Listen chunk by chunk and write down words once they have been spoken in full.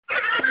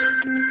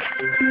Ben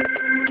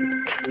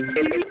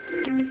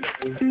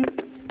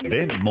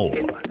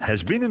Moore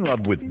has been in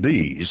love with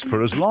bees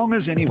for as long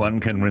as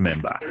anyone can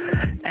remember.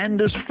 And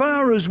as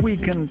far as we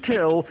can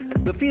tell,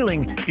 the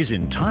feeling is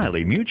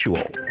entirely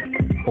mutual.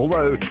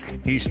 Although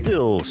he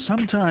still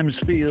sometimes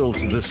feels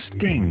the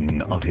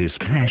sting of his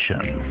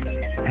passion.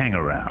 Hang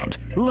around,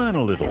 learn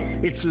a little.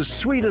 It's as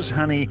sweet as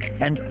honey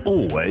and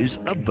always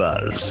a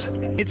buzz.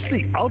 It's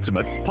the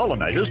ultimate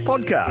pollinators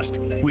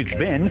podcast with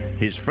Ben,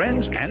 his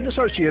friends and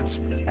associates,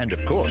 and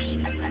of course,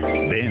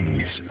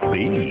 Ben's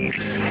bees.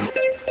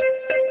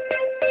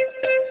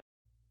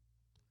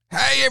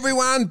 Hey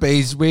everyone,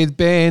 Bees with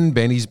Ben.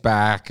 Benny's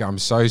back. I'm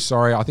so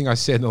sorry. I think I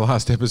said in the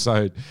last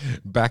episode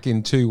back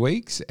in 2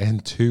 weeks,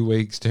 and 2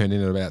 weeks turned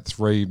into about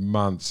 3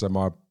 months, so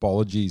my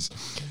apologies.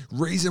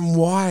 Reason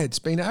why, it's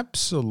been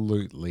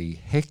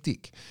absolutely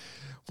hectic.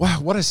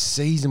 Wow, what a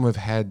season we've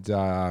had.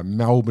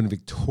 Melbourne,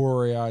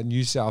 Victoria,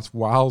 New South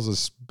Wales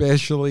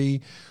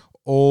especially,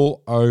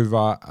 all over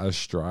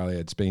Australia.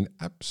 It's been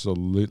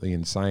absolutely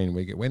insane.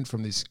 We went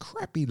from this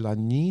crappy La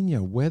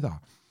Nina weather.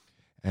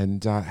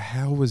 And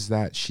how was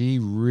that? She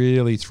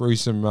really threw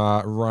some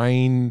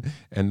rain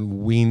and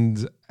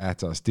wind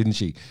at us, didn't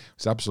she? It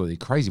was absolutely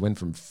crazy. Went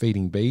from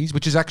feeding bees,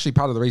 which is actually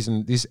part of the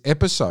reason this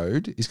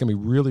episode is going to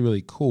be really,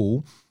 really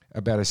cool,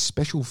 about a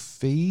special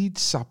feed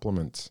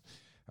supplement.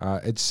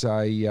 It's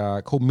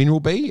called Mineral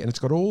Bee, and it's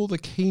got all the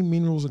key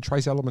minerals and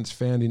trace elements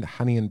found in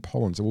honey and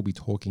pollen. So we'll be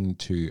talking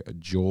to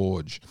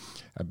George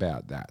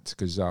about that,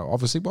 because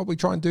obviously what we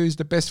try and do is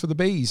the best for the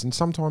bees. And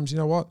sometimes, you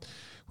know what?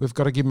 We've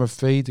got to give them a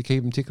feed to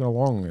keep them ticking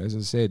along. As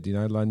I said, you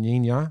know, La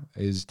Nina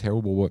is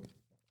terrible. But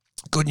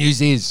good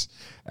news is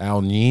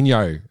El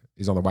Nino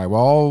is on the way.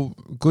 Well,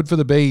 good for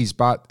the bees.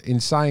 But in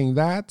saying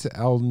that,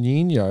 El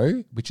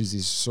Nino, which is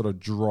this sort of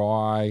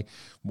dry,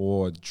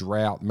 more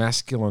drought,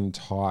 masculine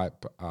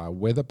type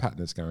weather pattern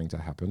that's going to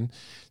happen,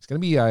 it's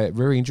going to be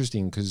very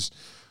interesting, because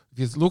if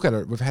you look at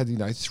it, we've had,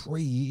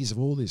 3 years of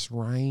all this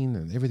rain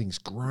and everything's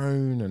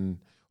grown and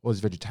all this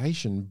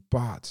vegetation,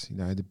 but,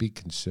 the big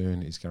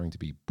concern is going to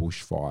be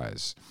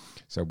bushfires.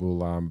 So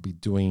we'll be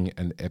doing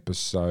an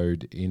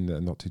episode in the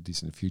not too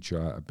distant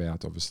future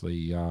about,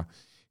 obviously,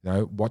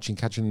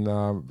 catching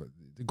the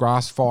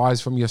grass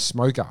fires from your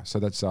smoker. So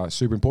that's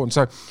super important.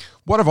 So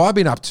what have I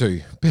been up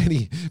to?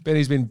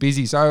 Benny's been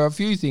busy. So a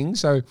few things.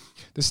 So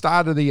the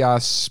start of the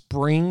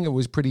spring, it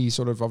was pretty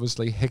sort of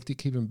obviously hectic,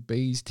 keeping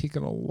bees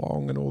ticking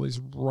along and all this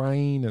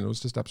rain, and it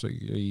was just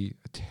absolutely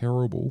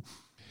terrible.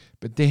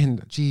 But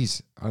then,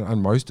 geez,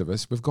 on most of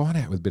us, we've gone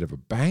out with a bit of a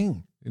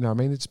bang.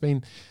 It's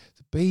been,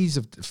 the bees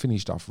have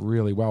finished off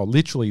really well.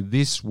 Literally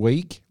this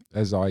week,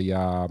 as I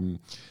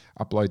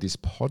upload this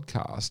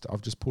podcast,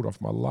 I've just pulled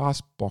off my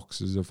last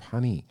boxes of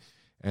honey.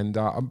 And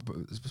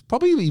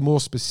probably more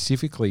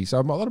specifically, so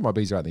a lot of my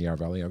bees are out in the Yarra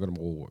Valley. I've got them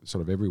all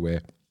sort of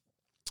everywhere.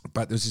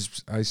 But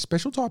there's a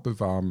special type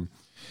of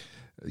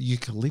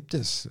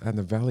eucalyptus in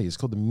the valley. It's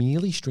called the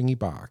mealy stringy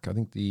bark. I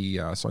think the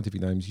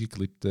scientific name is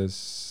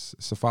Eucalyptus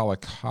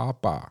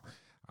cephalocarpa.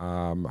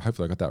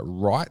 Hopefully I got that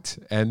right.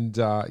 And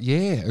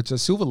it's a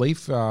silver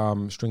leaf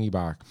stringy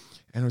bark.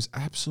 And it was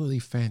absolutely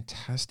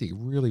fantastic.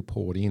 Really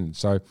poured in.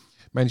 So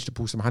managed to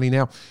pull some honey.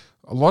 Now,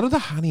 a lot of the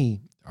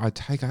honey I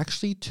take, I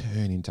actually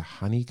turn into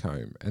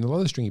honeycomb. And a lot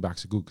of the stringy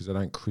barks are good because they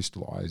don't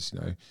crystallize,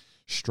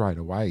 straight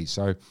away.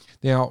 So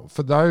now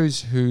for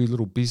those who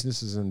little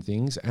businesses and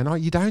things,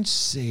 and you don't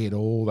see it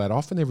all that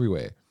often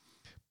everywhere,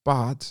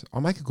 but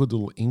I'll make a good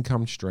little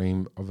income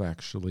stream of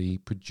actually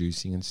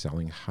producing and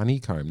selling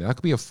honeycomb. Now it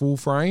could be a full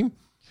frame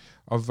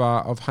of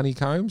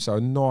honeycomb, so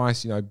a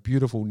nice,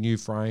 beautiful new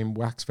frame,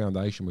 wax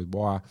foundation with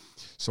wire.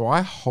 So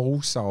I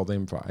wholesale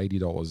them for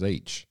 $80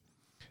 each.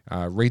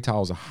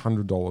 Retail's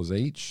 $100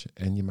 each,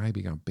 and you may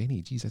be going,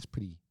 Benny, geez, that's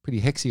pretty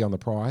hexy on the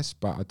price,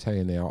 but I tell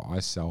you now, I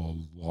sell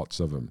lots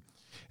of them.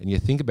 And you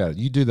think about it,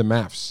 you do the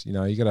maths, you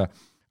got to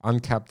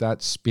uncap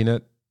that, spin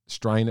it,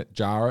 strain it,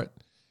 jar it,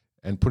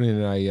 and put it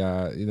in a,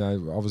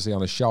 obviously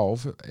on a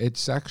shelf.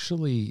 It's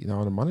actually,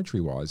 on a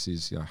monetary wise,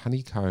 is,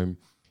 honeycomb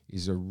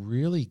is a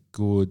really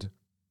good,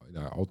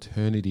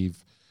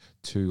 alternative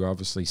to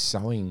obviously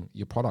selling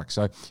your product.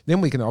 So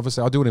then we can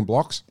obviously, I do it in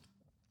blocks.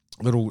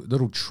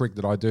 Little trick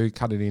that I do,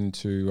 cut it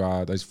into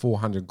those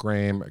 400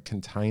 gram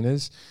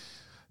containers.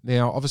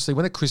 Now, obviously,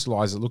 when it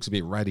crystallizes, it looks a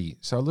bit ratty.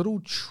 So a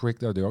little trick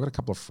that I do, I've got a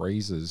couple of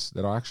freezers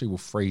that I actually will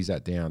freeze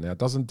that down. Now, it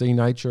doesn't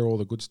denature all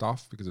the good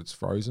stuff because it's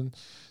frozen,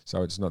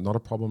 so it's not a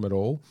problem at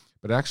all.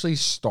 But it actually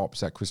stops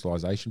that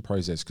crystallization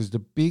process, because the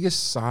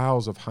biggest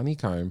sales of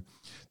honeycomb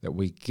that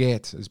we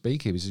get as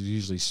beekeepers is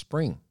usually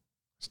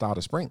start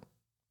of spring.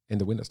 In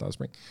the winter, start of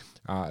spring,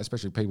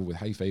 especially people with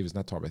hay fevers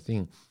and that type of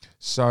thing.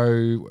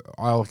 So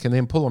I can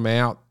then pull them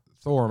out,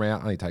 thaw them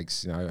out. Only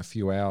takes a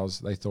few hours.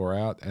 They thaw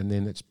out, and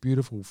then it's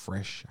beautiful,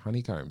 fresh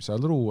honeycomb. So a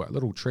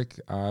little trick.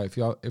 If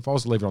I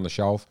was to leave it on the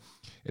shelf,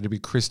 it'd be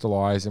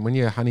crystallized. And when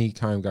your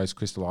honeycomb goes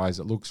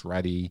crystallized, it looks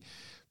ratty.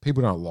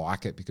 People don't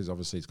like it because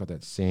obviously it's got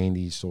that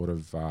sandy sort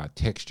of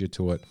texture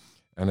to it,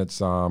 and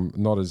it's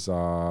not as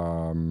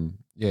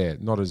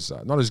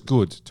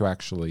good to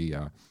actually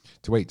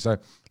to eat. So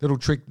little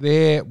trick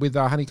there with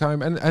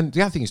honeycomb. And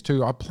the other thing is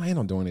too, I plan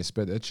on doing this,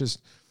 but it's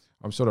just,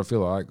 I'm sort of feel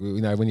like,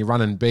 when you're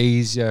running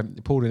bees, you're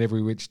pulled in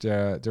every which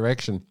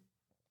direction.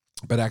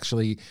 But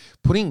actually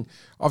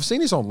I've seen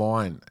this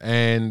online,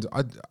 and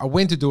I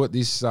went to do it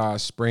this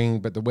spring,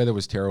 but the weather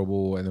was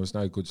terrible and there was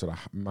no good sort of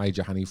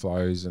major honey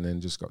flows, and then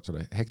just got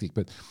sort of hectic.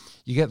 But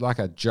you get like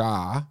a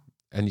jar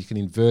and you can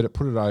invert it,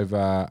 put it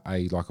over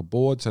a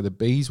board, so the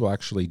bees will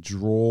actually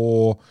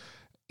draw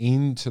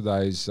into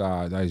those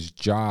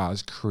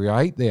jars,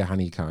 create their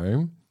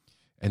honeycomb,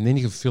 and then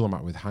you can fill them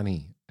up with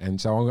honey. And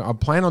so I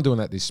plan on doing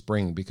that this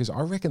spring because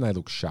I reckon they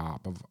look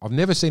sharp. I've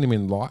never seen them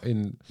in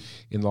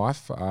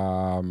life.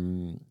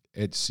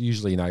 It's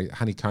usually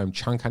honeycomb,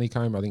 chunk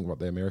honeycomb, I think what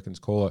the Americans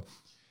call it,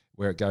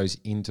 where it goes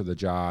into the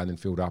jar and then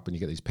filled up and you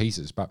get these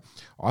pieces. But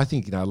I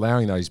think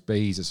allowing those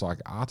bees, it's like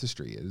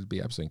artistry. It'd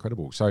be absolutely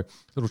incredible. So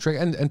little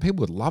trick, and people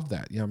would love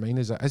that.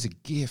 As a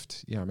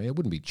gift. It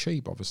wouldn't be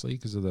cheap, obviously,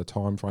 because of the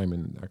time frame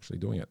and actually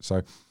doing it.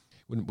 So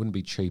wouldn't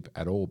be cheap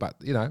at all. But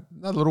another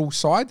little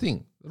side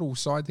thing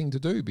to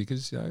do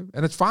because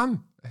and it's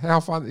fun.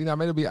 How fun!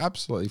 It'll be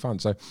absolutely fun.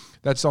 So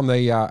that's on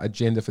the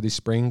agenda for this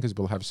spring because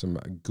we'll have some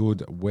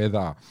good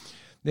weather.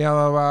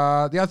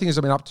 Now the other thing I've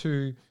been up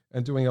to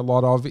and doing a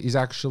lot of is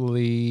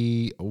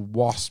actually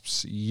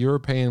wasps,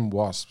 European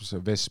wasps,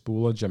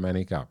 Vespula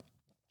germanica.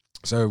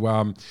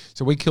 So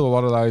we kill a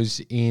lot of those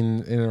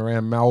in and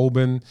around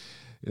Melbourne.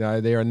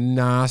 They're a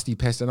nasty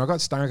pest, and I got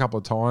stung a couple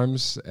of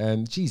times,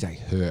 and geez, they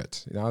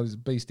hurt.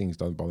 Bee stings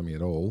don't bother me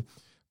at all,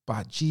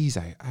 but geez,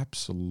 they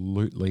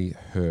absolutely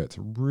hurt.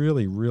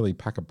 Really, really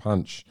pack a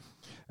punch,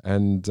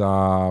 and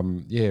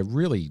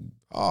really,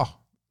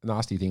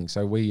 nasty thing.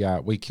 So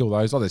we kill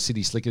those. The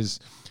city slickers.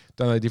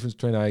 Don't know the difference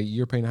between a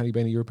European honeybee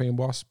and a European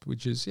wasp,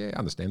 which is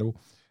understandable.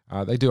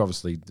 They do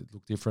obviously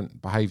look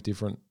different, behave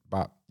different,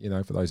 but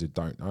for those who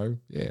don't know,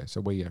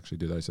 so we actually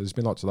do those. So there's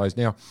been lots of those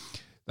now.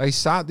 They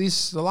start the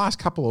last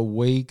couple of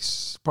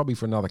weeks, probably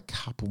for another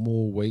couple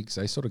more weeks,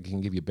 they sort of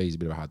can give your bees a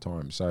bit of a hard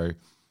time. So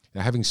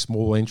having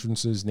small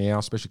entrances now,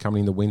 especially coming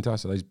in the winter,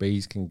 so those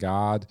bees can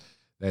guard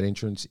that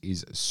entrance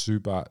is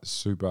super,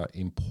 super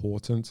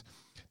important.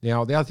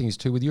 Now, the other thing is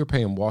too, with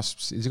European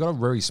wasps, is they've got a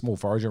very small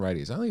foraging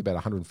radius, only about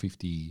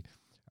 150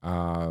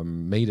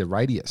 metre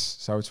radius.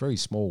 So it's very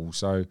small.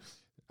 So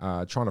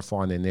trying to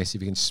find their nest,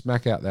 if you can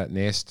smack out that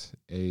nest,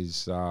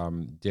 is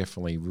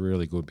definitely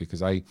really good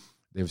because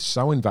they're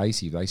so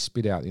invasive. They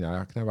spit out,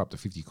 I can have up to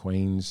 50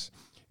 queens,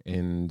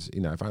 and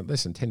if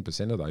less than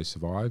 10% of those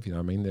survive,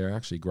 they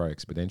actually grow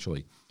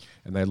exponentially,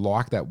 and they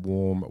like that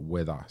warm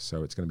weather.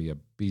 So it's going to be a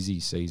busy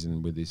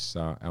season with this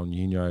El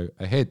Nino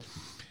ahead.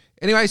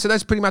 Anyway, so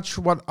that's pretty much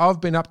what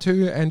I've been up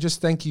to, and just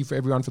thank you for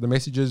everyone for the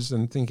messages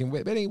and thinking,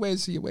 Benny, where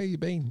you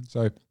been?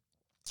 So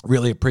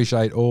really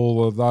appreciate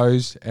all of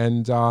those,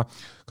 and got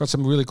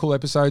some really cool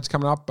episodes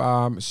coming up.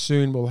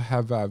 Soon we'll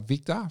have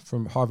Victor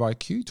from Hive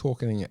IQ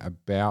talking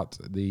about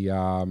the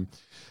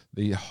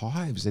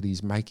hives that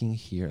he's making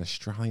here,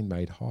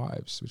 Australian-made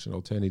hives, which is an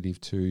alternative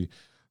to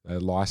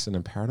Lyson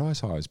and Paradise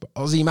hives, but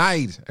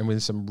Aussie-made, and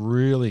with some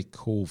really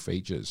cool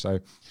features. So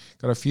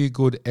got a few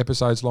good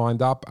episodes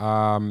lined up.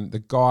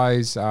 The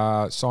guys,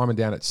 Simon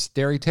down at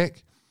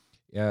Steritech,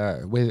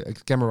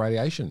 with gamma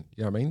radiation,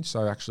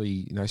 So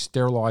actually,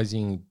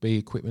 sterilizing bee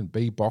equipment,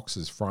 bee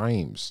boxes,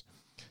 frames.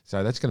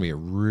 So that's going to be a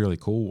really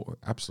cool,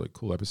 absolute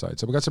cool episode.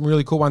 So we've got some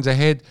really cool ones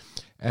ahead,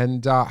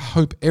 and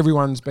hope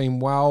everyone's been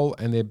well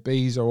and their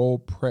bees are all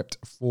prepped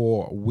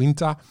for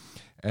winter,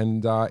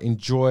 and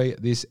enjoy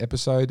this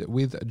episode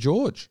with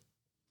George.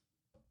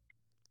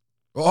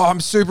 Oh, I'm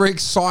super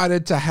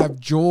excited to have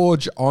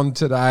George on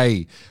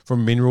today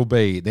from Mineral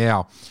Bee.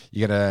 Now,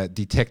 you're going to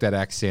detect that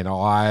accent.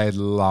 I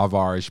love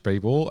Irish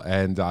people,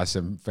 and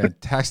some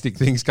fantastic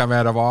things come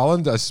out of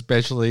Ireland,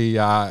 especially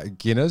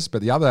Guinness.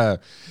 But the other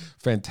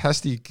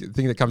fantastic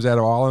thing that comes out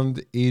of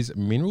Ireland is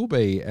Mineral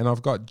Bee. And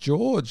I've got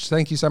George.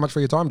 Thank you so much for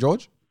your time,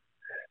 George.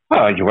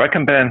 Oh, you're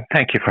welcome, Ben.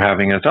 Thank you for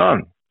having us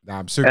on.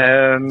 I'm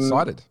super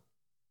excited.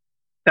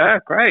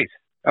 Great.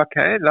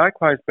 Okay,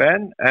 likewise,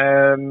 Ben.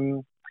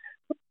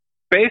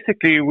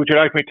 Basically, would you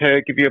like me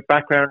to give you a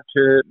background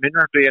to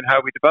Mineral Bee and how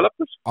we developed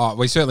it? Oh,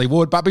 we certainly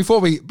would. But before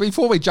we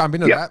jump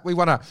into that, we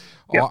want to.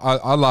 Yep.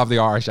 I love the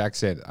Irish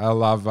accent. I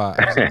love.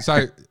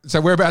 So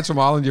whereabouts from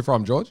Ireland you're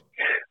from, George?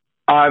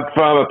 I'm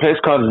from a place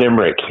called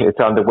Limerick. It's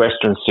on the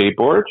western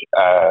seaboard.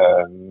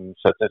 So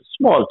it's a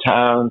small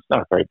town. It's not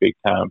a very big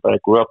town, but I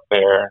grew up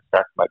there.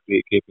 Started my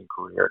beekeeping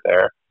career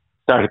there.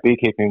 Started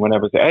beekeeping when I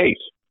was 8.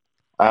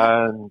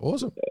 And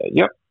awesome.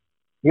 Yep.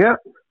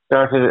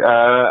 Started.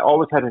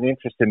 Always had an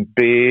interest in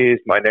bees.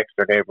 My next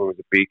door neighbor was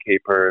a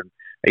beekeeper, and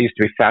I used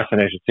to be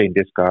fascinated seeing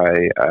this guy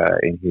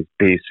in his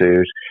bee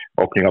suit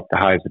opening up the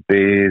hives of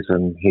bees,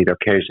 and he'd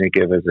occasionally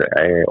give us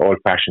a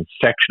old-fashioned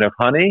section of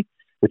honey,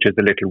 which is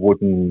the little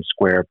wooden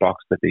square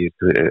box that they used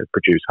to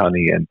produce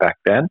honey in back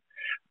then.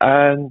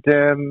 And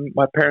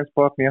my parents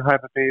bought me a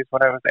hive of bees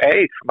when I was 8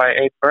 for my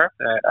 8th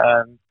birthday,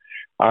 and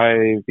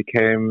I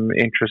became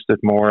interested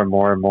more and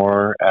more and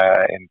more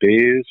in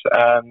bees,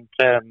 and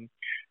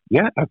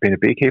yeah, I've been a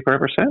beekeeper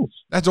ever since.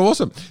 That's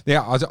awesome.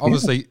 Now,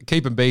 obviously,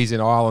 keeping bees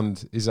in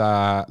Ireland is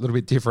a little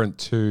bit different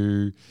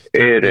to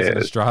It bees in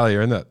is. Australia,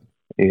 isn't it?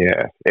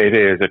 Yeah, it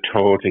is a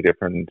totally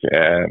different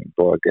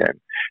ball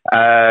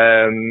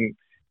game.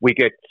 We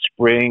get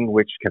spring,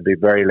 which can be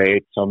very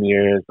late some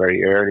years,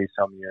 very early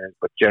some years,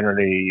 but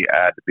generally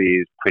the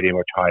bees pretty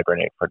much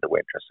hibernate for the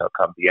winter. So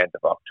come the end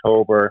of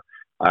October,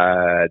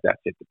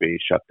 that's it, the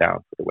bees shut down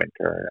for the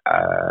winter.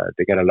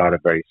 They get a lot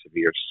of very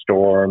severe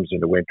storms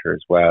in the winter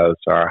as well.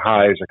 So our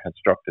hives are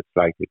constructed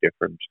slightly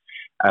different.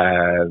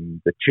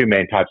 The two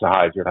main types of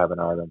hives you'll have in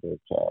Ireland is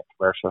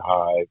commercial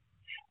hive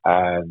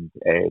and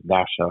a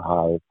national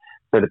hive.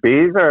 So the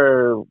bees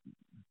are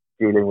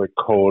dealing with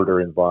colder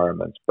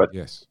environments, but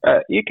Yes.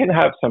 you can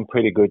have some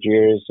pretty good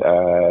years.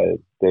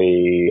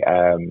 The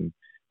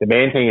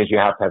main thing is you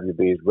have to have your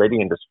bees ready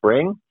in the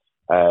spring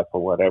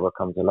for whatever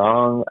comes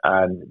along,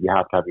 and you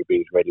have to have your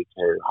bees ready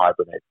to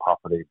hibernate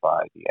properly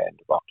by the end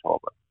of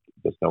October.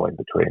 There's no in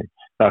between.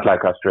 Not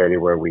like Australia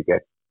where we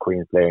get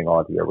queens laying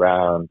all year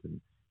round, and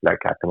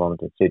like at the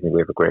moment in Sydney we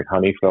have a great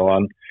honey flow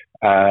on.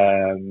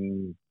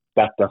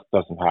 That just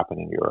doesn't happen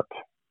in Europe.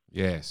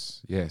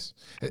 Yes.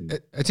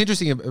 It's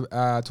interesting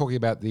talking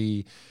about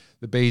the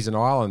bees in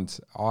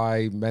Ireland.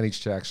 I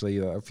managed to actually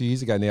a few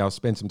years ago now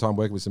spend some time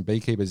working with some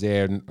beekeepers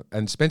there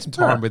and spend some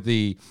time with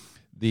the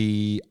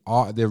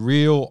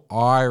real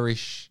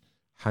Irish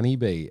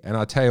honeybee. And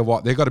I tell you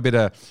what, they've got a bit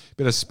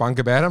of spunk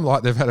about them.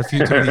 Like they've had a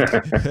few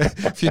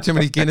too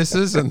many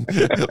Guinnesses and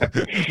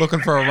looking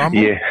for a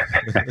rumble. Yeah.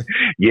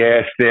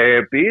 Yes,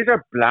 the bees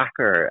are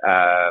blacker,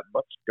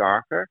 much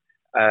darker.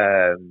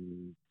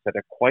 So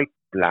they're quite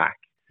black.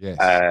 Yes.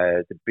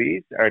 The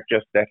bees are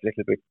just that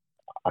little bit,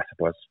 I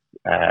suppose,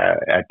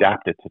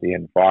 adapted to the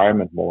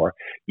environment more.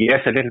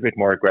 Yes, a little bit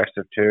more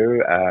aggressive too.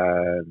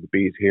 The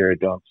bees here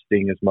don't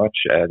sting as much.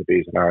 The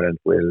bees in Ireland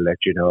will let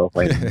you know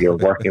when you're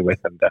working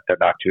with them that they're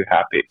not too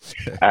happy.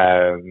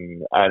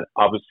 And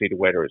obviously the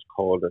weather is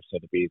colder, so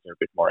the bees are a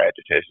bit more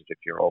agitated if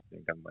you're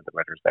opening them when the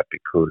weather's that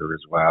bit cooler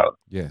as well.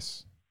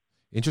 Yes.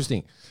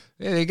 Interesting.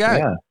 There you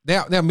go.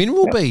 Yeah. Now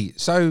mineral bee.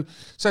 So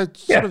sort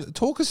of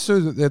talk us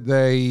through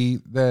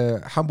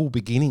the humble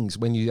beginnings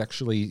when you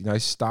actually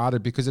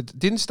started, because it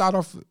didn't start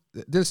off.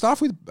 Did it start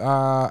off with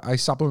a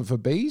supplement for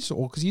bees,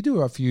 or because you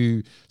do a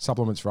few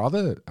supplements for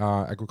other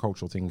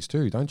agricultural things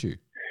too, don't you?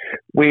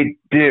 We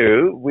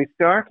do. We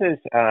started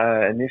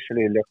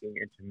initially looking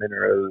into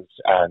minerals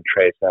and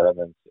trace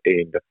elements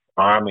in the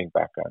farming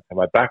background. So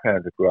my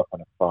background, I grew up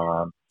on a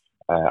farm.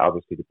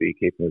 Obviously, the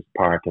beekeeping is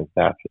part of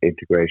that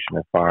integration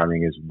of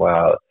farming as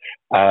well.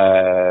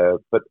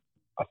 But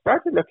I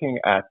started looking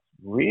at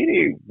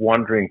really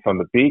wondering from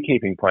the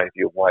beekeeping point of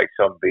view why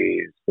some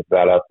bees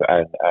develop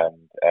and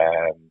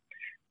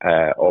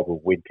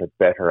overwinter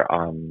better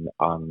on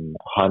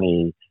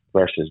honey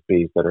versus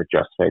bees that are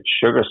just fed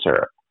sugar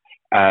syrup.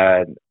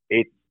 And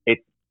it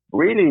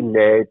really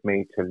led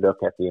me to look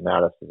at the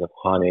analysis of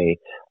honey.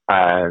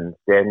 And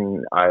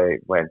then I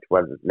went,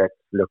 well, let's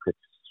look at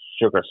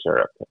sugar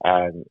syrup.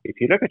 And if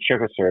you look at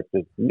sugar syrup,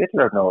 there's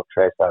little or no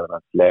trace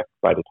elements left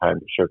by the time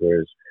the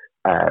sugar is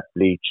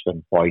bleached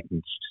and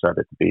whitened so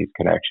that the bees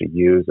can actually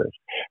use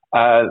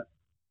it.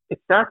 It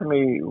started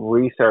me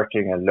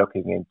researching and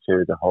looking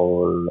into the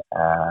whole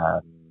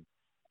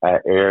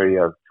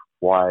area of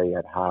why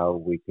and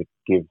how we could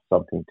give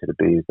something to the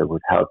bees that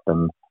would help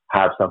them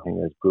have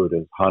something as good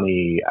as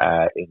honey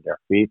in their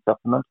feed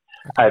supplement.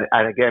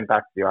 And again,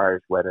 back to the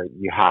Irish weather,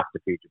 you have to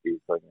feed your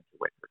bees going into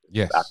winter.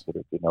 There's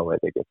absolutely no way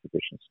they get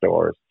sufficient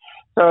stores.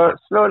 So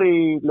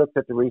slowly looked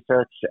at the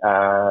research,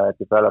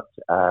 developed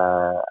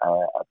a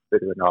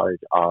bit of a knowledge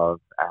of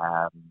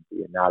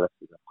the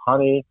analysis of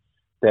honey,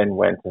 then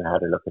went and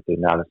had a look at the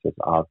analysis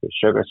of the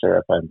sugar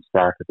syrup and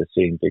started to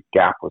see the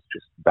gap was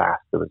just vast.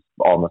 There was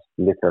almost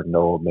little or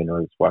no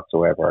minerals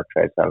whatsoever or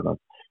trace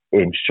elements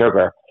in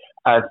sugar.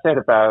 I set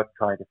about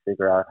trying to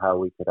figure out how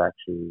we could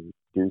actually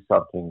do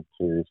something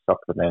to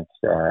supplement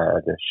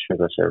the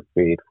sugar syrup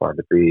feed for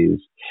the bees.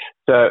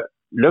 So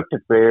looked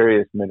at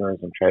various minerals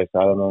and trace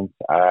elements.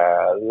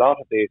 A lot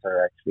of these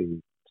are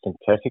actually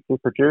synthetically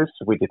produced.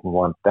 So we didn't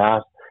want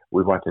that.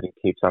 We wanted to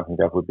keep something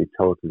that would be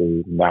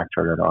totally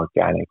natural and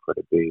organic for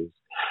the bees.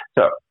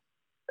 So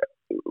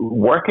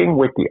working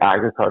with the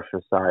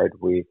agriculture side,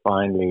 we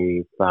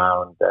finally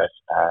found that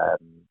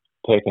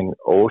taking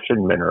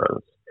ocean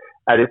minerals,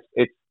 and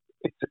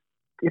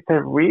it's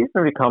a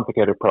reasonably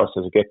complicated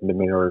process of getting the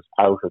minerals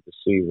out of the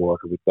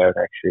seawater without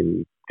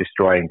actually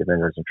destroying the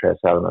minerals and trace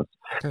elements.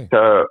 Okay.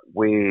 So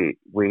we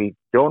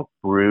don't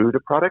brew the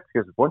product,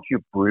 because once you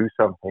brew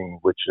something,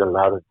 which a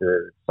lot of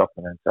the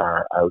supplements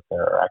are out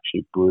there are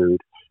actually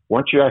brewed,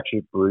 once you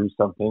actually brew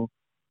something,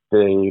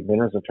 the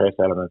minerals and trace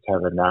elements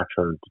have a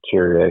natural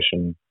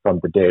deterioration from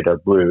the day they're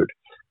brewed.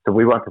 So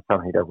we wanted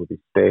something that would be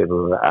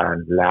stable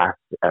and last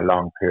a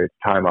long period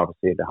of time,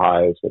 obviously in the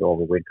hives, it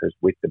overwinters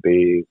with the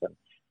bees, and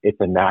it's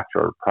a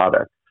natural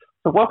product.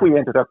 So what we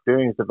ended up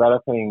doing is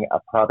developing a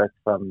product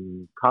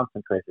from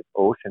concentrated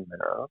ocean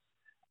minerals,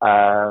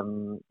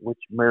 which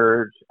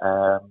mirrored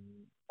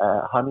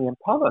honey and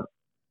pollen.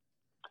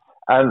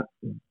 And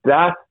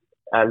that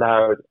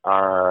allowed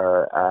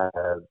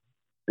our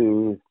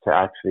bees to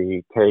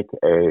actually take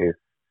a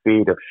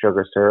feed of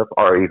sugar syrup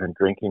or even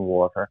drinking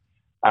water,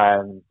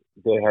 and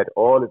they had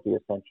all of the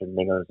essential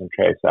minerals and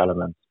trace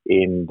elements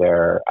in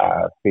their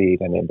feed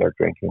and in their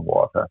drinking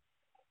water.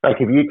 Like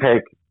if you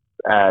take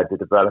the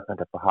development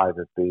of the hive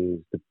of bees,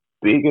 the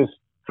biggest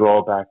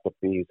drawback that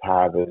bees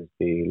have is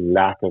the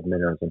lack of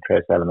minerals and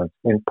trace elements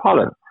in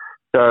pollen.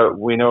 So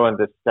we know in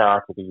the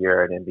start of the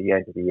year and in the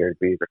end of the year,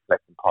 bees are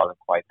collecting pollen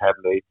quite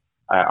heavily.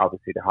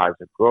 Obviously, the hives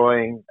are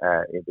growing.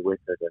 In the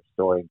winter, they're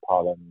storing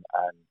pollen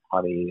and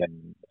honey,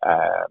 and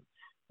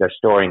they're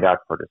storing that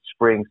for the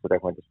spring, so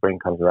that when the spring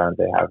comes around,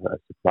 they have a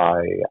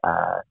supply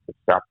to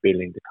start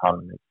building the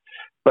colonies.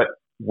 But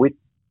with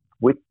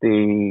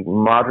the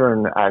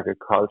modern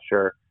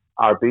agriculture,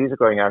 our bees are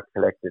going out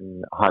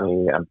collecting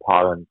honey and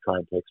pollen,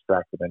 trying to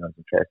extract the minerals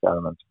and trace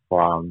elements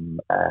from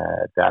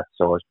that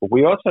source. But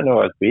we also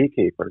know as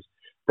beekeepers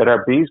that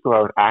our bees go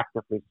out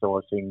actively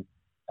sourcing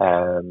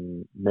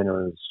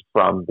minerals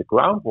from the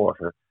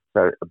groundwater,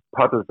 so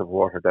puddles of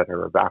water that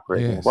are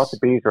evaporating. Yes. What the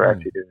bees are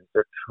actually doing is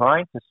they're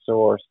trying to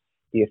source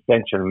the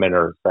essential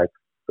minerals like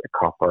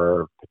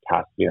copper,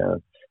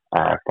 potassium,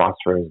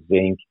 phosphorus,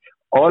 zinc.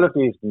 All of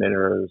these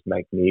minerals,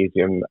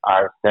 magnesium,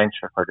 are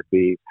essential for the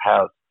bees'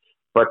 health.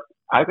 But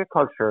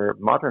agriculture,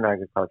 modern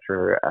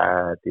agriculture,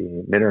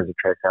 the minerals and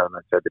trace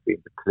elements are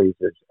being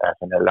depleted at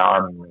an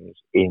alarming rate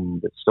in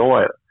the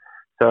soil.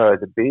 So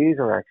the bees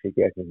are actually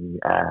getting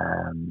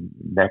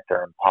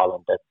nectar and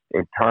pollen that's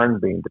in turn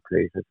being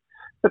depleted.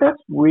 So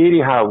that's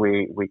really how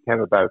we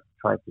came about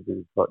trying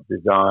to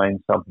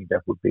design something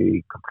that would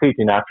be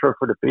completely natural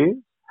for the bees.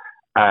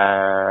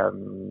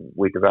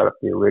 We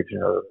developed the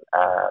original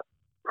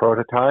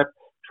prototype,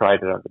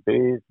 tried it on the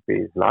bees. The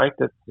bees liked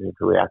it, seemed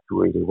to react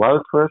really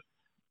well to it.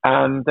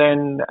 And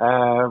then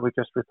we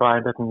just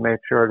refined it and made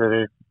sure that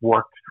it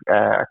worked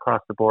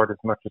across the board as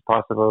much as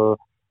possible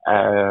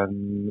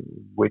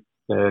with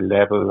the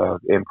level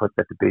of input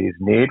that the bees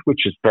need,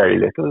 which is very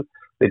little.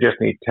 They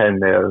just need 10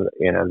 ml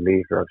in a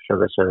litre of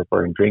sugar syrup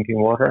or in drinking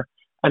water,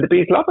 and the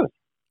bees love it.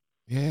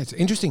 Yeah, it's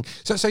interesting.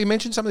 So you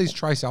mentioned some of these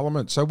trace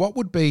elements. So what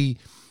would be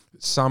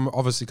some,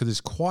 obviously, because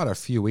there's quite a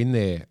few in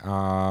there.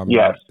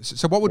 Yes.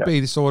 So what would be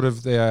the sort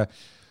of the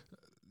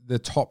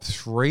top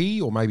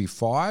 3 or maybe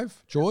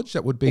 5, George?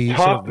 That would be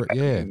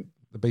the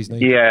bees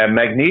need. Yeah,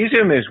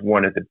 magnesium is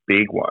one of the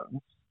big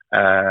ones.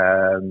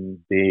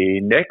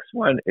 The next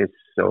one is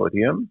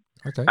sodium.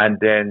 Okay. And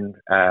then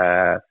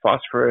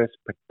phosphorus,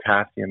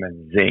 potassium,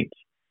 and zinc.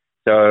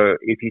 So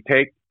if you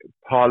take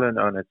pollen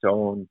on its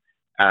own,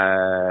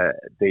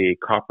 the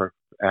copper,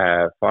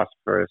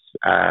 phosphorus,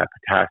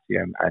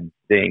 potassium, and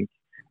zinc,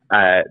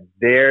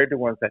 they're the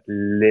ones that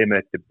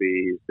limit the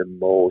bees the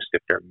most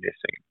if they're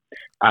missing.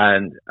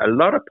 And a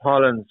lot of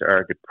pollens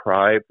are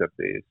deprived of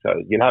these. So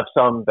you'll have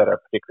some that are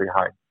particularly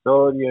high in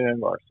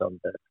sodium or some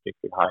that are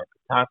particularly high in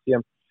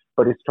potassium.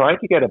 But it's trying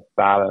to get a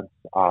balance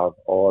of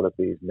all of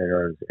these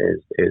minerals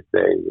is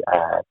the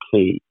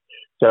key.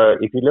 So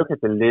if you look at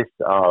the list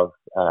of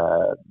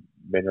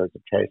minerals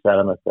and trace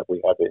elements that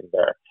we have in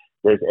there,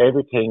 there's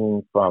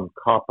everything from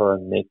copper,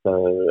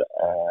 nickel,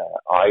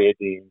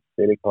 iodine,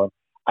 silicon,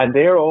 and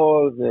they're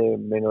all the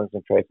minerals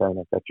and trace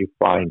elements that you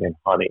find in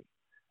honey.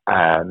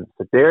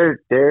 So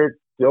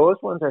those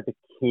ones are the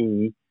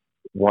key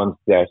ones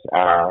that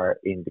are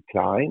in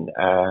decline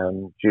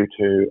due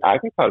to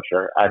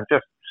agriculture and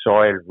just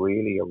soil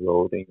really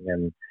eroding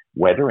and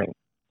weathering.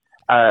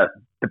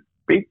 The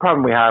big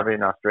problem we have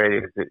in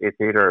Australia is that it's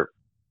either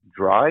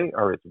dry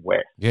or it's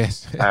wet.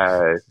 Yes.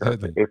 So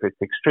if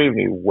it's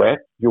extremely wet,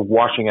 you're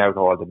washing out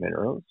all the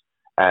minerals.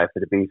 So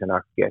the bees are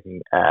not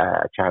getting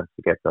a chance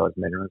to get those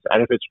minerals.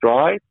 And if it's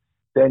dry,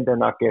 then they're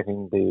not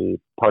getting the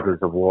puddles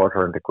of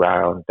water in the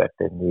ground that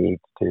they need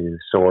to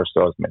source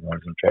those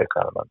minerals and trace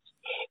elements.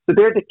 So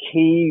they're the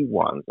key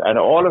ones. And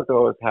all of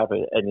those have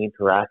an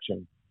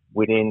interaction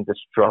within the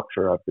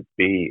structure of the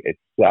bee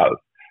itself.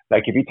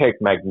 Like if you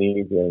take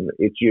magnesium,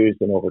 it's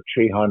used in over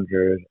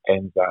 300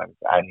 enzymes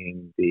and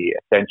in the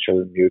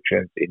essential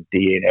nutrients in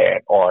DNA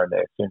and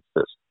RNA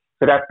synthesis.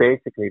 So that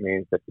basically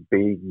means that the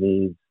bee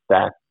needs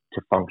that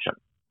to function.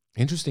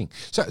 Interesting.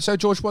 So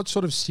George, what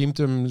sort of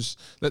symptoms,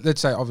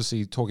 let's say,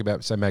 obviously talking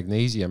about, say,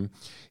 magnesium,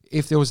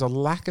 if there was a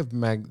lack of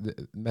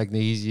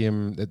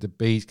magnesium that the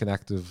bees can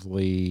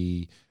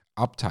actively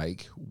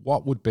uptake,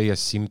 what would be a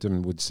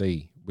symptom would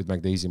see with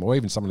magnesium, or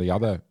even some of the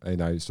other,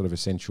 sort of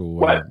essential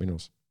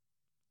minerals?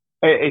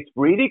 It's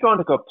really going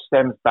to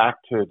stems back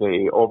to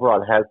the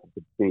overall health of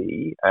the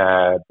bee,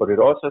 but it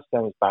also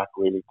stems back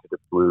really to the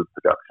brood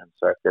production.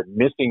 So if they're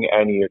missing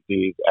any of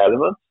these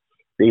elements,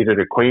 either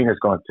the queen is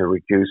going to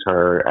reduce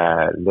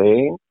her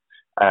laying,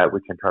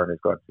 which in turn is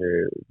going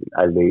to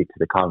lead to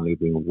the colony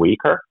being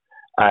weaker.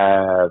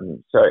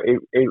 So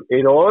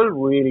it all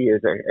really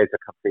is a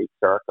complete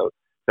circle.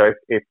 So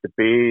if the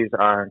bees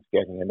aren't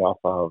getting enough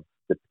of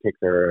the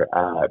particular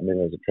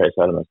minerals and trace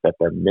elements that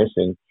they're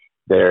missing,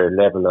 their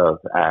level of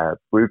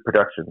brood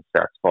production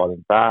starts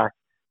falling back,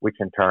 which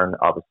in turn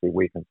obviously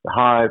weakens the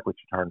hive, which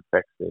in turn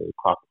affects the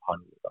crop of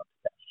honey you're going to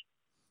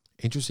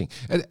Interesting.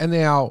 And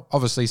now,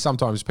 obviously,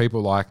 sometimes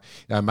people like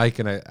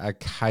making a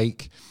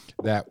cake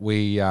that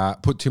we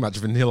put too much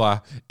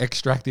vanilla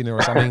extract in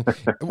or something.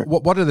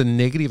 What are the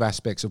negative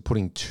aspects of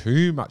putting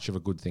too much of a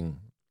good thing?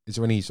 Is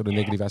there any sort of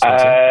negative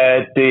aspects?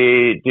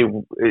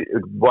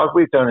 What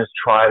we've done is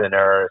trial and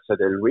error. So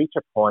they'll reach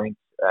a point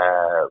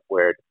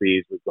where the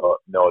bees will go,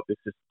 no, this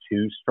is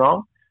too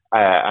strong.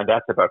 And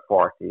that's about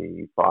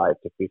 45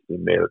 to 50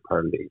 mil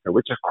per litre,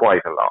 which is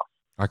quite a lot.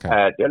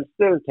 Okay. They'll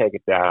still take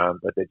it down,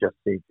 but they just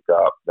seem to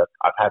go, look,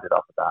 I've had it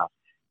off of that.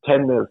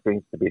 10 mil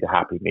seems to be the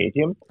happy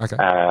medium. Okay.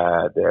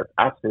 There's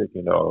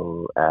absolutely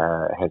no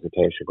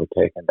hesitation with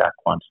taking that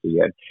quantity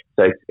in.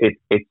 So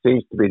it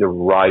seems to be the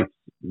right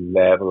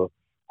level,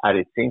 and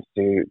it seems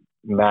to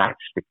match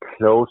the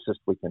closest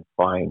we can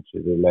find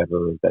to the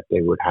level that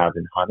they would have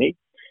in honey.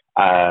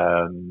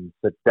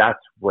 So that's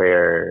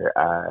where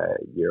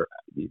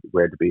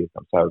where the bees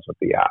themselves would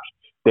be at.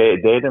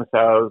 They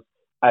themselves,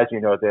 as you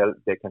know,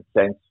 they can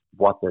sense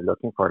what they're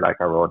looking for,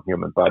 like our own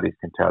human bodies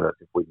can tell us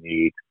if we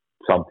need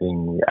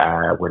something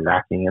we're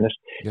lacking in it.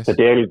 Yes. So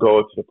they'll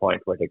go to the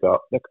point where they go,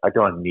 look, I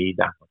don't need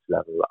that much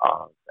level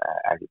of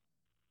anything.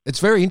 It's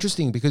very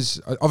interesting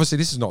because obviously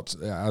this is not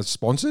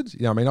sponsored.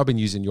 I mean, I've been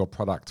using your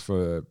product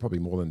for probably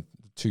more than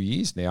 2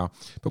 years now,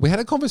 but we had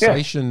a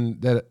conversation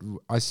that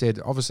I said,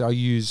 obviously I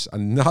use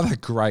another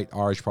great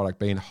Irish product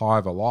being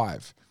Hive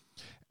Alive.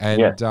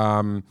 And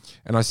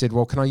I said,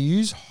 well, can I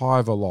use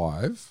Hive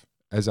Alive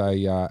as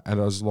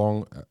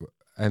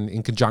and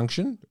in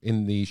conjunction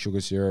in the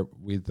sugar syrup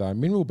with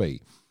Mineral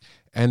Bee?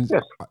 And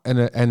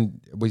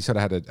we sort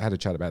of had a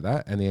chat about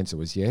that, and the answer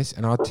was yes.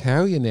 And I'll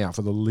tell you now,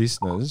 for the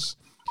listeners,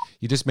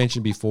 you just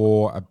mentioned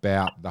before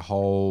about the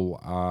whole,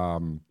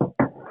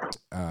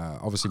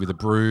 obviously with the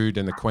brood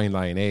and the queen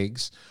laying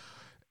eggs.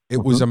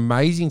 It was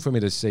amazing for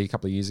me to see a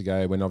couple of years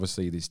ago when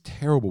obviously this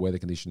terrible weather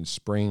conditions,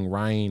 spring,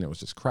 rain, it was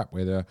just crap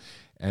weather,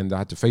 and I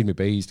had to feed my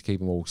bees to keep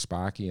them all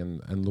sparky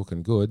and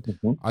looking good.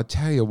 I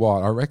tell you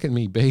what, I reckon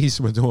me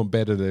bees were doing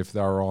better if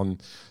they were on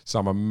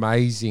some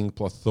amazing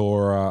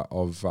plethora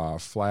of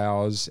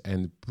flowers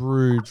and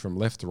brood from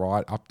left to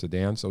right, up to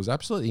down. So it was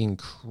absolutely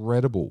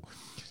incredible.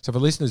 So for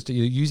listeners,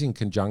 you're using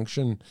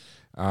conjunction.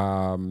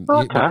 And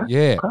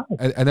it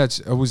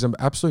was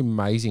absolutely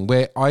amazing.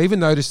 Where I even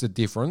noticed the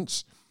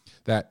difference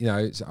that,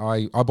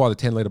 I buy the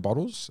 10 litre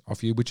bottles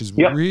off you, which is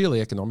really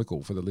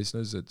economical for the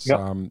listeners. It's,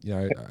 and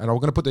I'm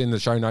going to put that in the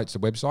show notes, the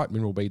website,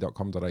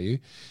 mineralbee.com.au.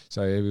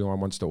 So everyone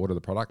wants to order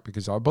the product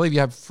because I believe you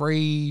have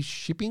free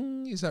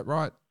shipping. Is that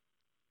right?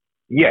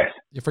 Yes.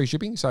 Yeah, free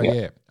shipping. So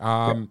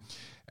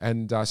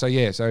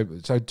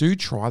So do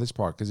try this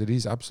product because it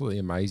is absolutely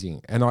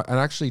amazing. And I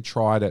actually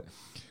tried it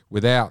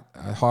without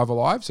Hive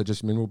Alive, so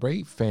just Mineral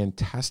Bee,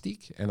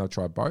 fantastic. And I've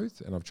tried both,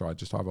 and I've tried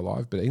just Hive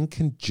Alive. But in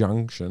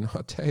conjunction,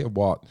 I tell you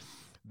what,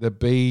 the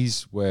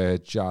bees were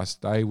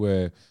they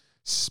were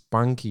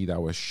spunky, they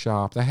were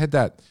sharp. They had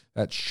that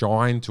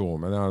shine to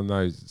them. And I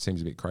know it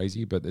seems a bit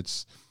crazy, but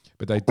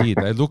they did.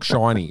 They look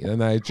shiny,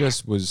 and they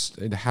just was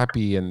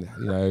happy and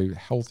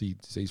healthy,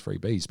 disease-free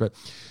bees. But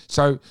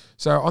so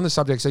on the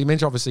subject, so you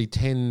mentioned obviously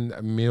 10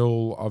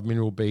 mil of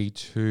Mineral Bee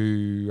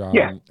to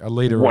a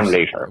litre,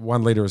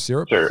 1 litre of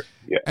syrup, sure.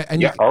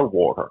 Or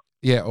water.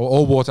 Yeah,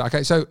 or water.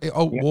 Okay, so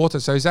water.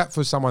 So is that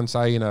for someone,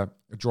 say, in a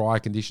dry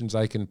conditions,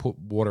 they can put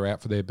water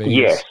out for their bees?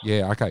 Yes.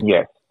 Yeah. Okay.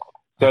 Yes.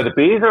 So the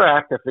bees are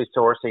actively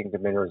sourcing the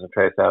minerals and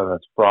trace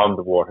elements from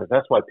the water.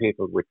 That's why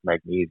people with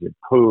magnesium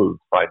pools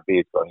find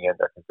bees going in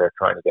there, because they're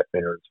trying to get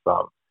minerals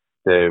from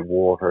the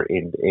water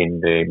in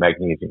the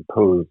magnesium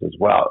pools as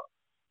well.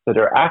 So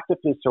they're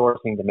actively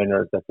sourcing the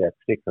minerals that they're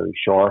particularly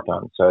short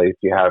on. So if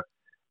you have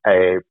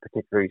a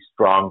particularly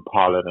strong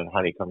pollen and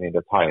honey coming in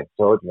that's high in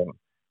sodium,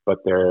 but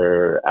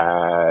they're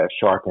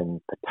short in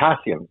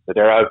potassium, so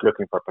they're out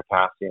looking for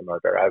potassium, or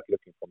they're out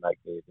looking for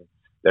magnesium.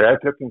 They're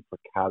out looking for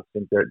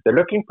calcium. They're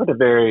looking for the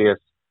various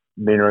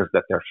minerals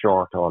that they're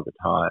short all the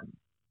time.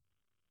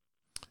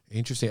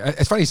 Interesting.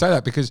 It's funny you say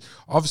that because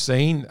I've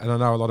seen, and I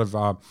know a lot of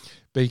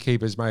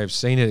beekeepers may have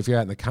seen it if you're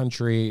out in the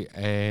country,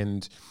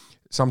 and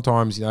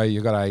sometimes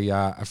you've got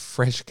a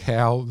fresh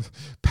cow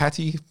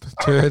patty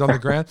turd on the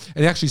ground,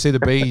 and you actually see the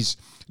bees,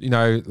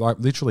 like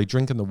literally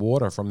drinking the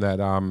water from that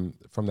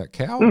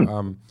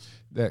cow.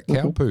 That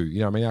cow poo,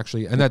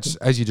 actually, and that's,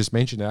 as you just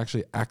mentioned, they're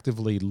actually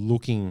actively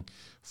looking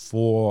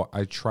for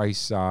a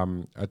trace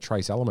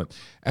element,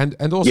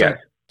 and also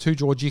too,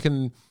 George, you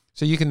can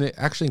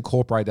actually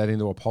incorporate that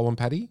into a pollen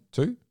patty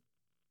too.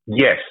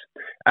 Yes,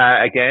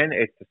 again,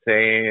 it's the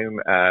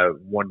same.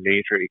 1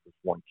 litre equals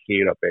 1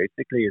 kilo,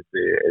 basically, is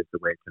the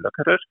way to look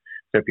at it.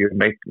 So if you're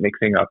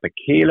mixing up a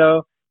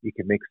kilo, you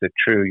can mix it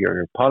through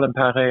your pollen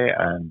patty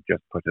and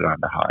just put it on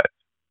the hive.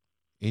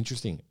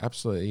 Interesting,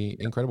 absolutely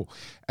incredible.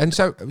 And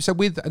so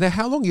with now,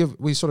 how long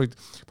we sort of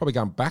probably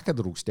going back a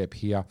little step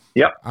here.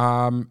 Yep.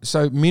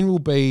 So Mineral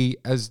Bee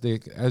as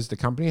the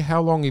company, how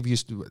long have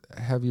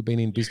you been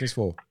in business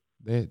for?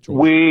 There,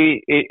 George?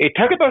 It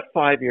took about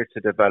 5 years to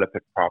develop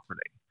it properly.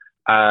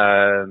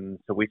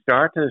 So we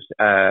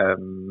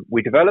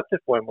developed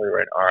it when we were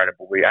in Ireland,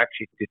 but we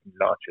actually didn't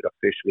launch it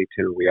officially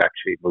till we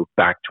actually moved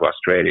back to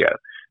Australia.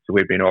 So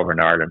we've been over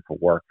in Ireland for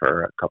work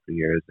for a couple of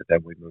years, and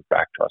then we moved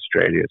back to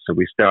Australia. So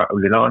we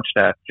launched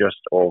that just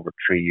over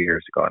 3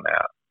 years ago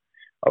now,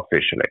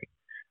 officially.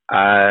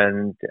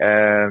 And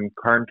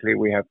currently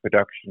we have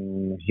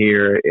production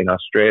here in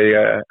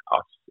Australia,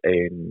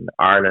 in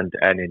Ireland,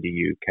 and in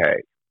the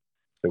UK.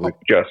 So we've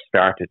just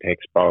started to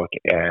expand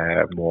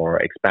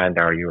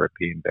our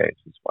European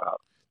base as well.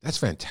 That's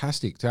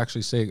fantastic to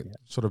actually see it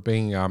sort of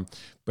being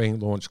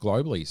launched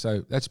globally.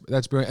 So that's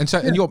brilliant. And so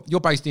and you're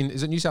based in,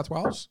 is it New South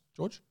Wales,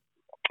 George?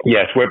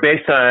 Yes, we're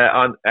based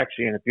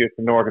in the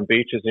beautiful northern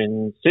beaches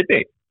in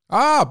Sydney.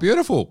 Ah,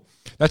 beautiful.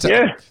 That's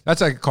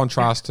a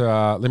contrast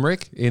to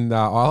Limerick in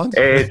Ireland.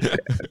 It's a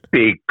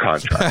big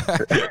contrast.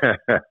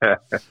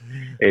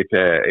 It's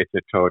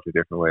a totally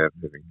different way of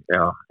living.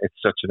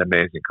 It's such an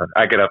amazing country.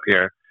 I get up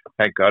here,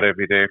 thank God,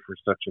 every day for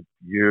such a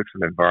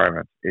beautiful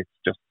environment. It's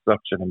just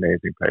such an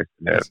amazing place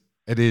to live.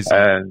 It is.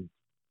 And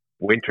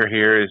winter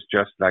here is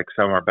just like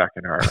summer back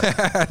in Ireland.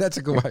 That's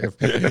a good way.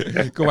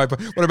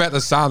 What about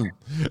the sun?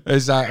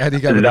 How do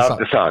you go with Love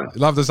the sun?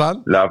 Love the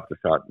sun? Love the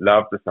sun.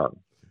 Love the sun.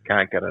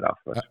 Can't get enough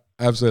of it.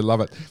 Absolutely love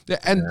it.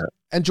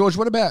 And George,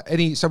 what about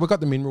so we've got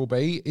the mineral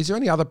bee. Is there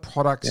any other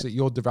products that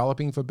you're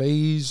developing for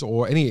bees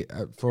or any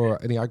for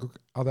any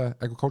other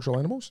agricultural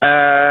animals?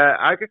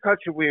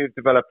 Agriculture, we've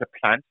developed a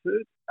plant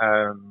food.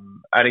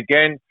 And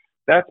again,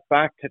 that's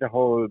back to the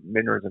whole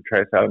minerals and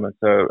trace elements.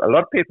 So a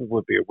lot of people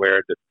would be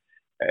aware that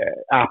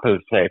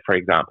apples, say, for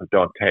example,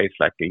 don't taste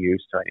like they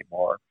used to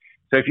anymore.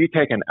 So if you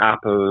take an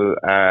apple,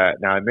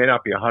 now it may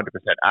not be 100%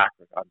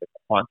 accurate on the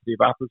quantity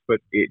of apples, but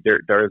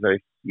there is a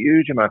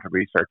huge amount of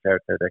research out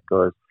there that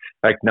goes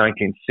like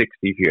 1960,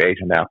 if you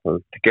ate an apple,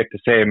 to get the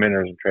same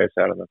minerals and trace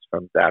elements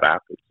from that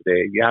apple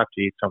today, you have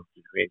to eat something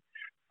between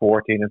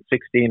 14 and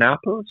 16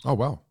 apples. Oh,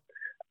 wow.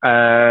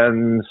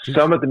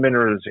 Some of the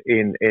minerals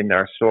in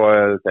our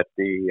soil that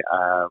the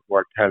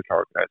World Health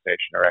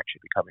Organization are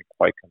actually becoming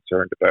quite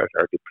concerned about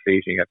are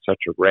depleting at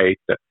such a rate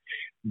that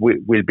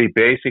we'll be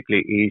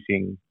basically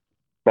eating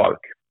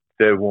bulk.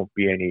 There won't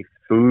be any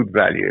food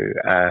value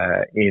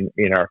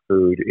in our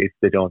food if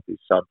they don't do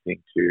something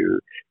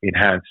to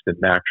enhance the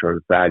natural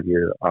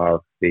value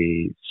of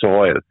the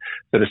soil.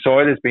 So the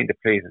soil is being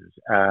depleted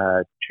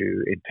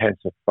to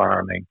intensive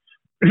farming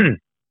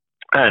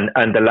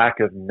and the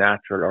lack of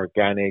natural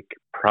organic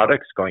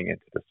products going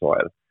into the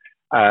soil.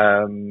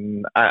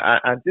 And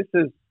this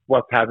is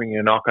what's having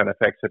a knock-on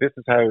effect. So this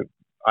is how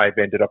I've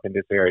ended up in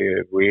this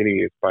area, really,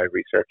 is by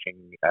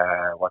researching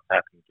what's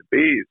happening to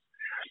bees.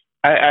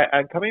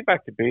 And coming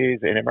back to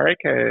bees, in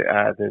America,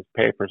 there's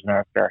papers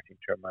now starting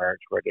to emerge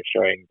where they're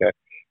showing that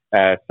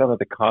some of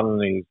the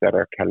colonies that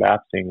are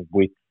collapsing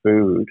with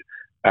food,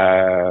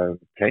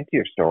 plenty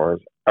of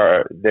stores,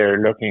 they're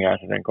looking at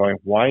it and going,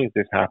 why is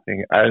this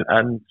happening?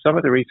 And some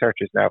of the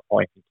research is now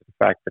pointing to the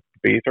fact that the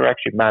bees are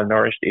actually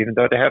malnourished even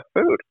though they have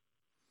food.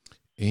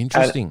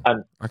 Interesting.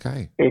 And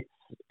okay.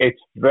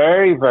 It's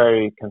very,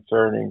 very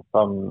concerning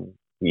from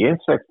the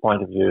insect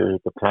point of view,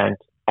 the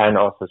plant, and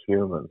us as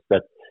humans,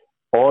 that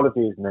all of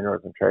these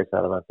minerals and trace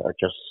elements are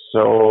just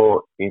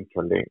so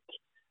interlinked.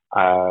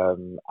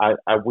 And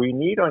we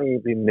need only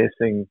be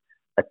missing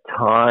a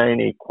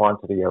tiny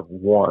quantity of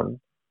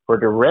one for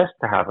the rest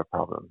to have a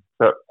problem.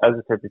 So, as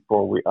I said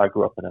before, I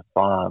grew up in a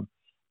farm.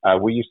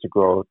 We used to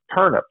grow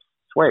turnips,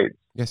 swades.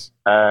 Yes.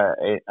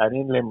 And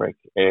in Limerick,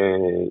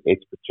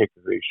 it's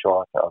particularly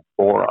short of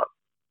boron.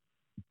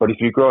 But if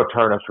you grow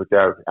turnips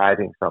without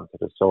adding some to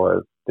the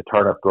soil, the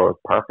turnip grows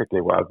perfectly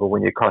well. But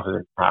when you cut it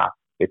in half,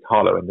 it's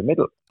hollow in the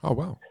middle. Oh,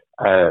 wow.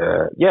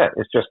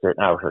 It's just an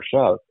outer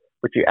shell.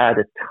 But you add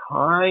a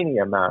tiny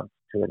amount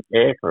to an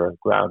acre of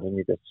ground and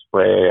you just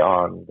spray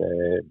on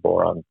the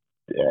boron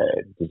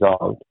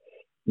dissolved,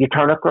 your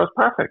turnip grows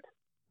perfect.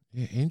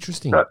 Yeah,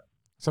 interesting.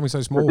 Something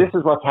so small. So this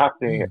is what's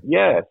happening.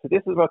 Yeah, so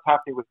this is what's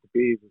happening with the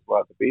bees as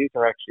well. The bees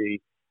are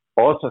actually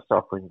also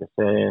suffering the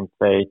same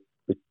fate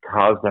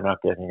because they're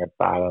not getting a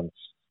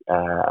balanced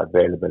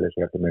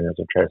availability of the minerals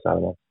and trace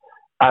elements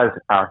as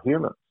are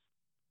humans.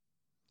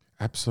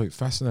 Absolutely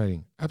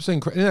fascinating.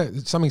 Absolutely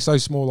incredible. Something so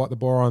small like the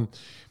boron,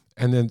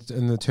 and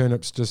the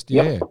turnips just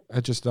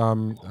are just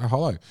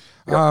hollow.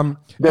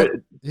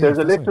 There's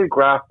a little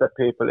graph that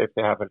people, if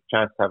they have a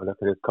chance to have a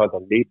look at, it's called the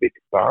Liebig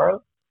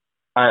barrel,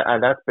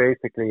 and that's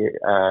basically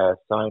a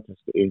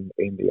scientist in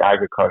the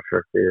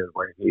agriculture field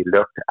where he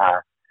looked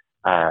at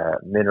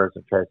minerals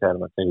and trace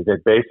elements, and he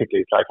said basically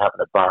it's like having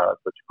a barrel,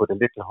 but you put a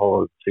little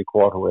hole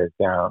 3/4 ways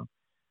down,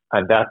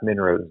 and that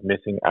mineral is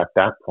missing at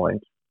that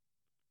point.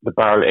 The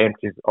barrel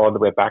empties all the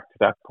way back to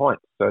that point.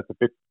 So it's a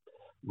bit,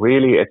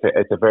 really,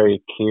 it's a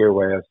very clear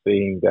way of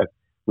seeing that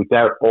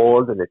without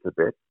all the little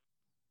bits,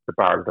 the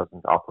barrel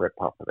doesn't operate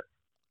properly.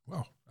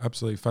 Wow,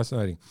 Absolutely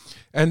fascinating.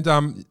 And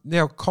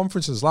now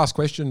conferences, last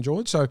question,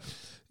 George. So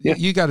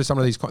you go to some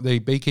of the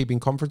beekeeping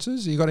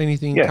conferences. You got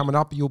anything coming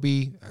up?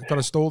 Got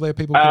a stall there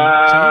people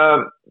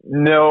can see?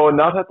 No,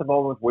 not at the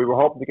moment. We were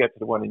hoping to get to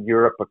the one in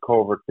Europe, but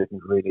COVID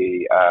didn't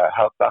really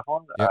help that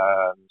one. Yep.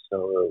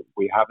 So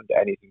we haven't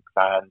anything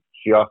planned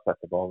just at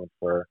the moment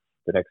for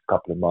the next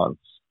couple of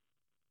months.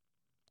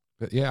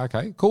 But yeah,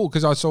 okay, cool.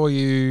 Because I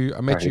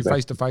met you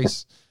face to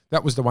face.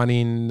 That was the one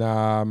in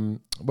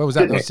where was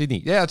that? That was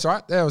Sydney. Yeah, that's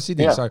right. That was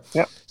Sydney. Yeah.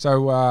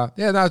 So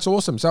it's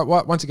awesome. So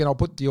once again, I'll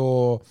put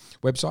your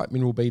website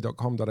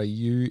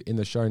mineralbee.com.au in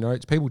the show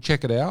notes. People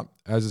check it out.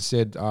 As I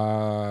said,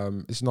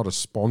 it's not a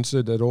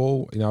sponsored at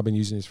all. I've been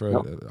using this for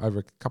over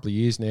a couple of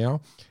years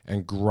now,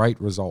 and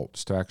great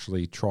results to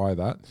actually try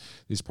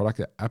this product.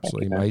 They're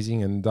absolutely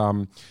amazing,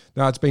 and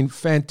it's been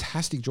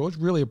fantastic, George.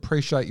 Really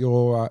appreciate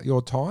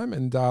your time,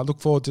 and look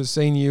forward to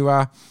seeing you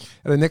at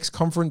the next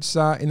conference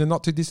in the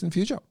not too distant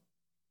future.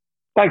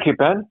 Thank you,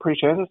 Ben.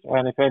 Appreciate it.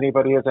 And if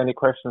anybody has any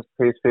questions,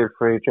 please feel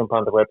free to jump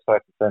on the website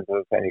and send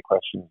us any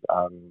questions.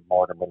 I'm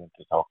more than willing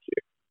to talk to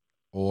you.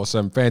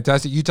 Awesome,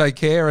 fantastic. You take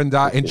care and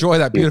enjoy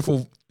that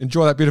beautiful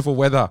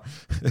weather.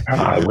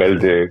 I will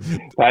do.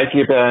 Thank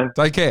you, Ben.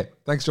 Take care.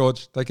 Thanks,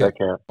 George. Take care. Take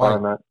care. Bye,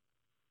 man.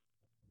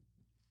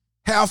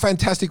 How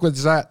fantastic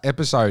was that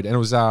episode? And it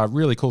was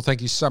really cool.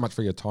 Thank you so much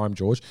for your time,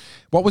 George.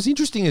 What was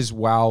interesting as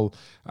well,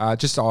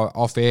 just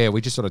off air,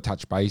 we just sort of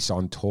touched base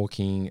on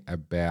talking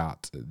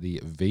about the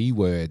V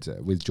words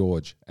with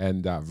George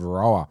and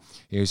Varroa.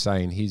 He was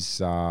saying he's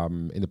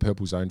in the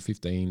purple zone,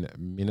 15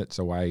 minutes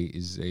away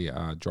is the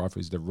drive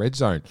is the red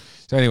zone.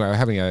 So anyway, we're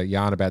having a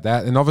yarn about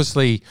that. And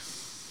obviously,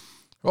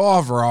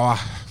 Varroa.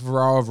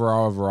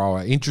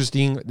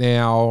 Interesting.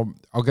 Now,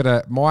 I'll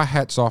get my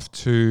hats off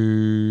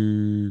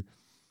to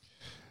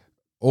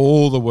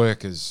all the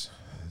workers,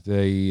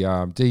 the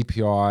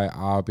DPI,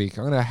 RBIC,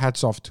 I'm going to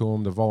hats off to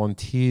them, the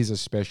volunteers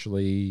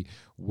especially,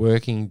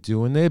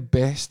 doing their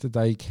best that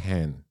they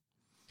can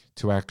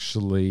to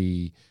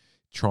actually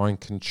try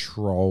and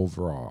control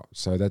Varroa.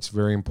 So that's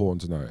very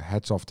important to know.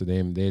 Hats off to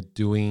them. They're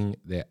doing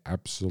their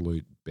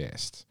absolute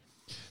best.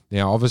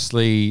 Now,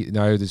 obviously,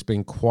 there's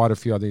been quite a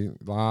few. I think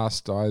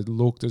last I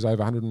looked, there's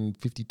over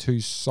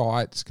 152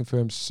 sites,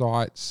 confirmed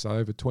sites,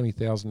 over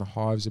 20,000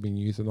 hives have been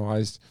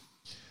euthanized.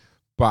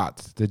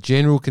 But the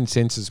general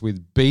consensus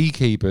with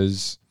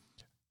beekeepers,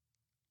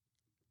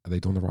 are they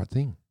doing the right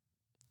thing?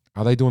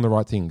 Are they doing the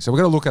right thing? So we're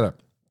going to look at it.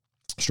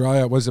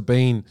 Australia, what has it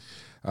been?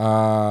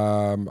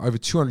 Over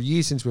 200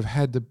 years since we've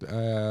had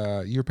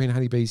the European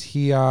honeybees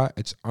here.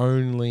 It's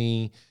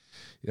only,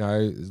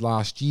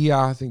 last year,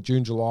 I think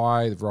June,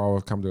 July, the Varroa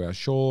have come to our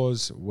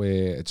shores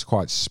where it's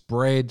quite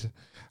spread.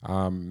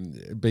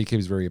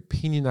 Beekeepers are very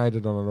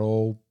opinionated on it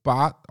all.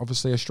 But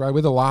obviously Australia,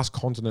 we're the last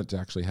continent to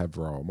actually have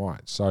Varroa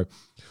mites. So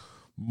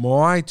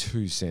my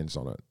 2 cents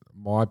on it,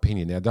 my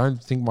opinion. Now,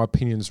 don't think my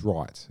opinion's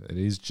right. It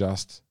is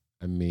just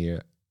a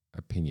mere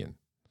opinion.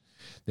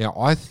 Now,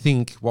 I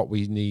think what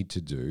we need to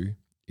do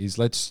is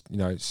let's,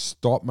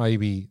 stop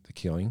maybe the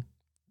killing,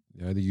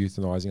 the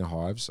euthanizing of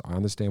hives. I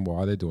understand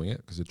why they're doing it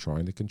because they're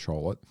trying to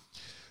control it.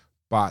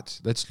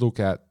 But let's look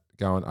at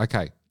going,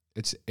 okay,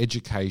 it's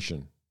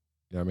education.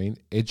 You know what I mean?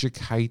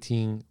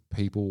 Educating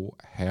people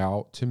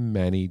how to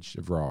manage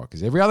Varroa.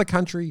 Because every other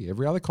country,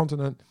 every other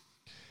continent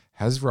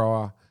has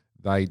Varroa.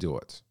 They do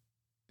it.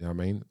 You know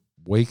what I mean?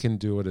 We can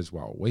do it as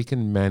well. We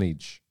can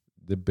manage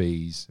the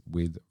bees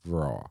with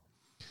Varroa.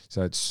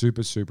 So it's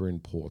super, super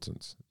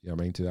important,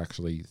 to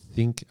actually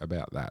think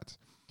about that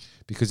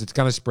because it's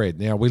going to spread.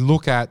 Now, we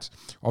look at,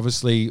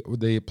 obviously,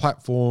 the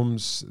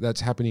platforms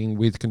that's happening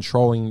with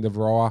controlling the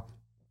Varroa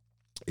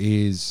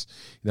is,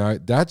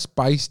 that's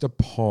based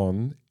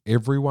upon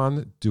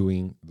everyone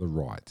doing the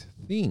right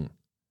thing.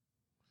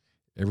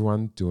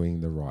 Everyone doing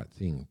the right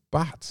thing.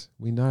 But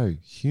we know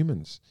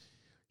humans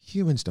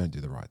don't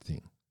do the right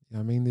thing.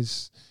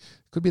 There's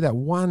could be that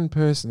one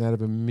person out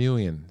of a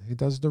million who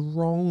does the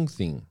wrong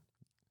thing.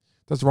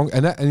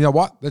 And you know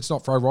what? Let's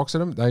not throw rocks at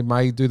them. They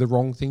may do the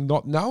wrong thing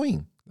not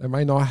knowing. They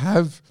may not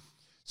have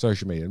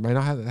social media. They may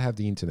not have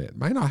the internet.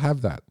 May not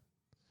have that.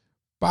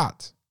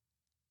 But,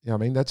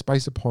 that's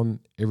based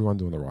upon everyone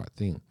doing the right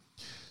thing.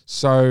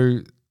 So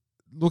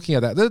looking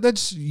at that,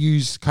 let's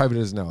use COVID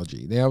as an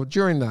analogy. Now,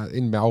 during that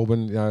in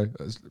Melbourne,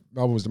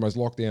 Melbourne was the most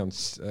locked down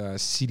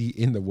city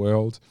in the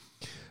world.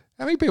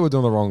 How many people were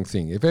doing the wrong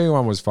thing? If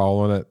anyone was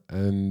following it,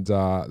 and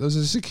there was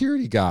a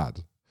security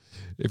guard,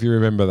 if you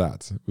remember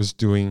that, was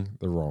doing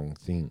the wrong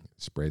thing,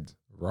 spread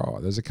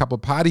Varroa. There's a couple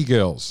of party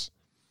girls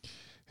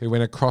who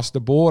went across the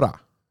border.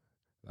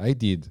 They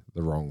did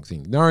the wrong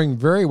thing, knowing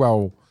very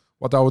well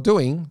what they were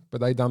doing, but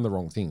they done the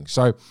wrong thing.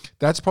 So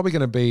that's probably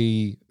going to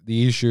be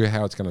the issue,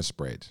 how it's going to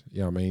spread.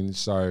 You know what I mean?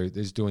 So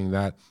there's doing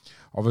that.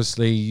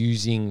 Obviously,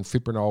 using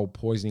fipronil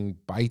poisoning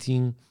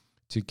baiting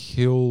to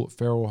kill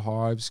feral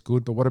hives,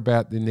 good. But what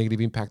about the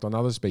negative impact on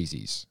other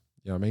species?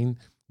 You know what I mean?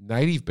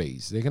 Native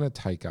bees, they're going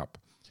to take up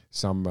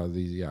some of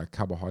the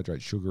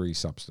carbohydrate, sugary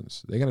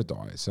substance. They're going to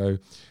die. So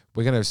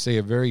we're going to see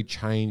a very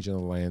change in the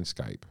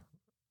landscape.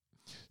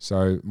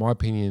 So my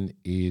opinion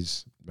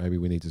is maybe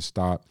we need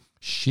to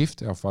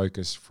shift our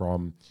focus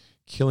from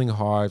killing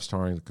hives,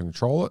 trying to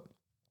control it,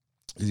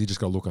 because you just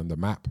got to look on the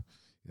map.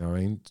 You know what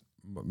I mean?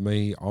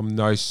 Me, I'm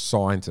no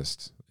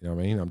scientist. You know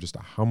what I mean? I'm just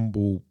a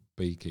humble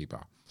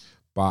beekeeper.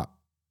 But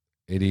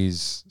it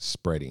is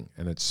spreading,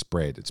 and it's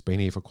spread. It's been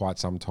here for quite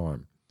some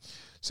time.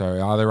 So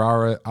there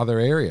are other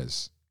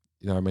areas,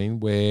 you know what I mean,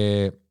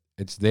 where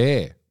it's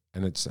there,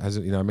 and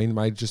it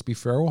may just be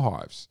feral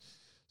hives.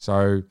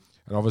 So,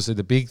 and obviously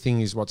the big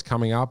thing is what's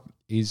coming up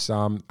is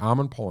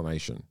almond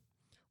pollination.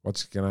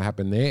 What's going to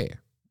happen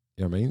there?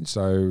 You know what I mean?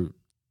 So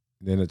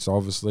then it's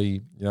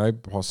obviously,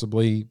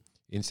 possibly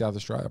in South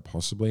Australia,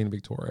 possibly in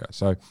Victoria.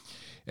 So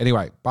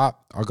anyway, but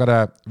I've got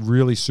to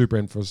really super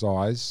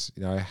emphasize,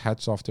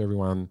 hats off to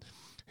everyone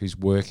who's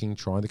working,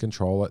 trying to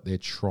control it. They're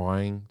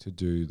trying to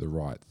do the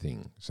right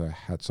thing. So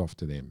hats off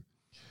to them.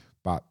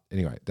 But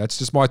anyway, that's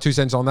just my 2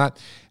 cents on that.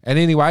 And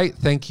anyway,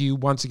 thank you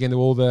once again to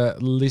all the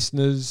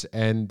listeners.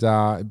 And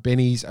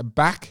Benny's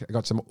back. I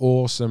got some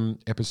awesome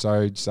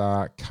episodes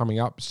coming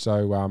up.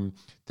 So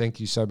thank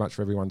you so much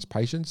for everyone's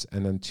patience.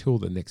 And until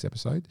the next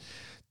episode,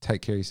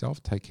 take care of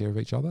yourself, take care of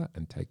each other,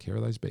 and take care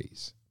of those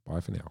bees. Bye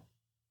for now.